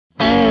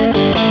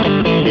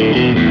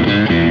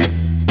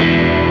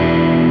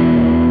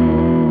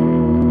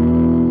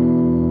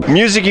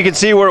Music You Can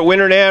See, we're at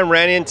Winter NAMM.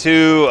 Ran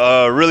into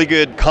a really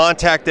good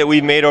contact that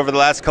we've made over the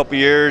last couple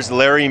years.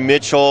 Larry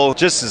Mitchell,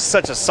 just is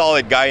such a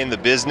solid guy in the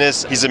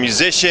business. He's a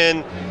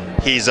musician,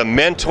 he's a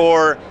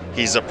mentor,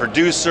 he's a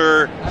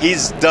producer,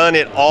 he's done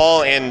it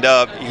all, and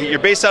you're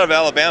based out of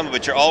Alabama,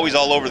 but you're always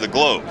all over the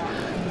globe.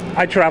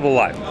 I travel a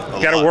lot.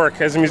 You gotta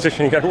work. As a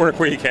musician, you gotta work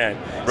where you can.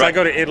 So I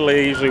go to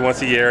Italy usually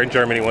once a year, and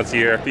Germany once a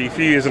year. A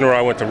few years in a row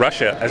I went to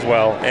Russia as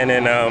well. And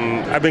then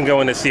I've been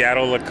going to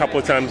Seattle a couple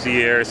of times a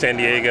year, San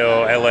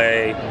Diego,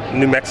 LA,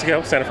 New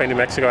Mexico, Santa Fe, New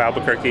Mexico,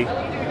 Albuquerque,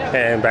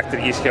 and back to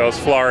the East Coast,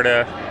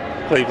 Florida,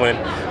 Cleveland.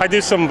 I do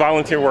some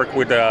volunteer work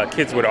with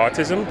kids with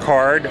autism,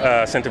 CARD,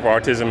 Center for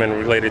Autism and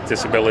Related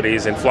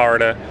Disabilities in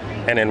Florida,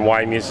 and then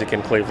Y Music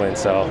in Cleveland.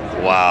 So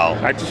wow.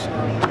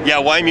 Yeah,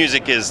 Y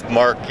Music is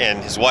Mark and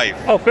his wife.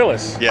 Oh,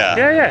 Phyllis.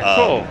 Yeah.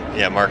 Cool.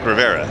 Yeah, Mark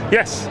Rivera.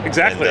 Yes,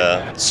 exactly.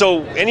 And,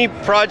 so any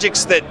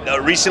projects that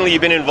recently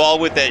you've been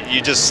involved with that you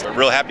just are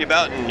real happy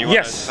about? And you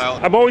yes,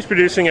 I'm always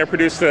producing. I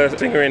produced a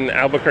singer in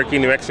Albuquerque,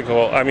 New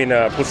Mexico.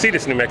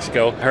 Placitas, New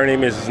Mexico. Her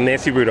name is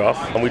Nancy Rudolph,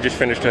 and we just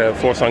finished a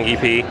 4-song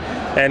EP.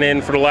 And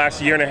then for the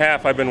last year and a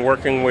half, I've been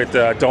working with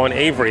Dawn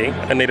Avery,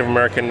 a Native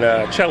American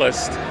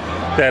cellist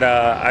that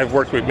I've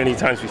worked with many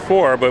times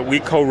before, but we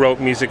co-wrote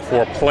music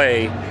for a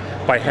play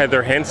by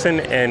Heather Henson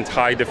and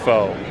Ty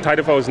Defoe. Ty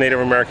Defoe is a Native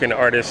American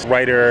artist,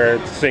 writer,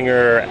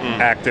 singer,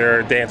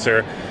 actor,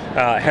 dancer.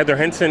 Heather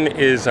Henson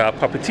is a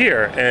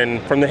puppeteer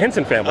and from the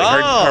Henson family.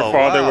 Her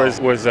father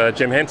was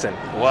Jim Henson.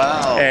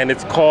 Wow. And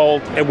it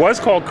was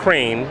called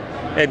Crane.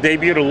 It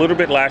debuted a little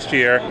bit last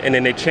year, and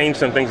then they changed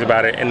some things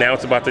about it, and now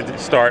it's about to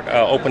start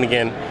open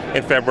again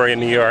in February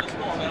in New York,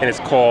 and it's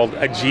called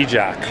a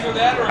G-Jock.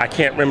 I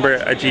can't remember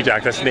a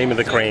G-Jock, that's the name of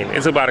the crane.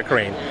 It's about a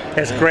crane.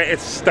 It's great,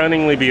 it's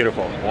stunningly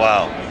beautiful.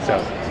 Wow.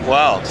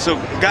 So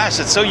gosh,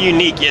 it's so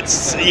unique.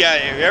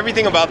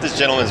 Everything about this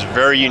gentleman is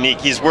very unique.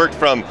 He's worked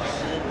from,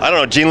 I don't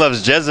know, Gene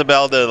Loves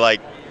Jezebel to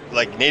like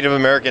Native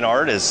American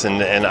artists,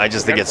 and I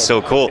just think it's so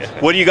cool.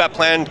 What do you got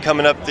planned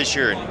coming up this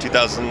year,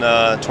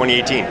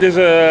 2018? There's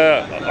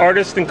a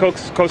artist in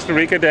Costa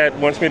Rica that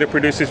wants me to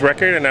produce his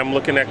record, and I'm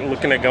looking at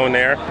going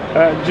there.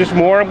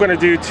 I'm going to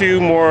do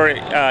 2 more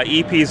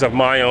EPs of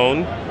my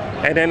own.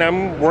 And then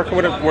I'm working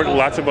with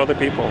lots of other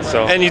people.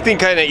 So. And you think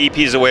kind of EP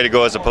is a way to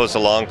go as opposed to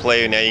long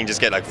play, and now you can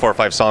just get like 4 or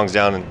 5 songs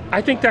down? And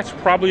I think that's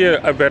probably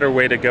a better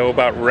way to go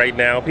about right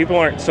now. People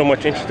aren't so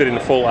much interested in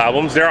the full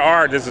albums.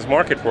 There's this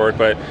market for it,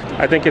 but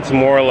I think it's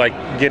more like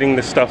getting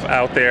the stuff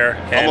out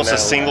there. Almost a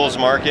singles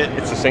market?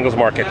 It's a singles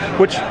market,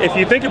 which if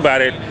you think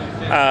about it,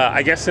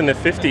 I guess in the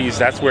 50s,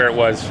 that's where it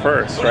was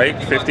first, right?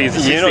 50s, the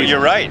 60s. You know,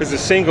 you're right. It's the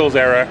singles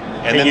era.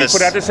 And then you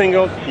put out the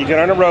single, you get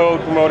on the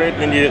road, promote it,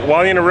 and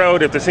while you're on the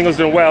road, if the single's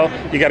doing well,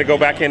 you got to go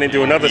back in and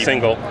do another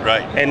single.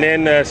 Right. And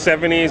then the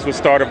 70s was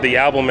start of the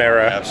album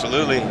era.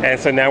 Absolutely. And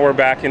so now we're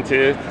back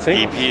into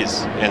singles.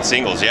 EPs and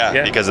singles,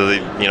 because of the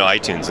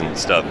iTunes and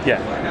stuff. Yeah.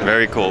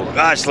 Very cool.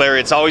 Gosh, Larry,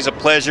 it's always a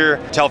pleasure.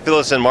 Tell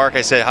Phyllis and Mark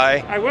I say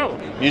hi. I will.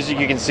 Music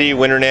You Can See,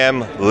 Winter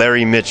NAMM,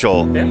 Larry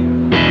Mitchell.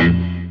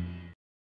 Yeah.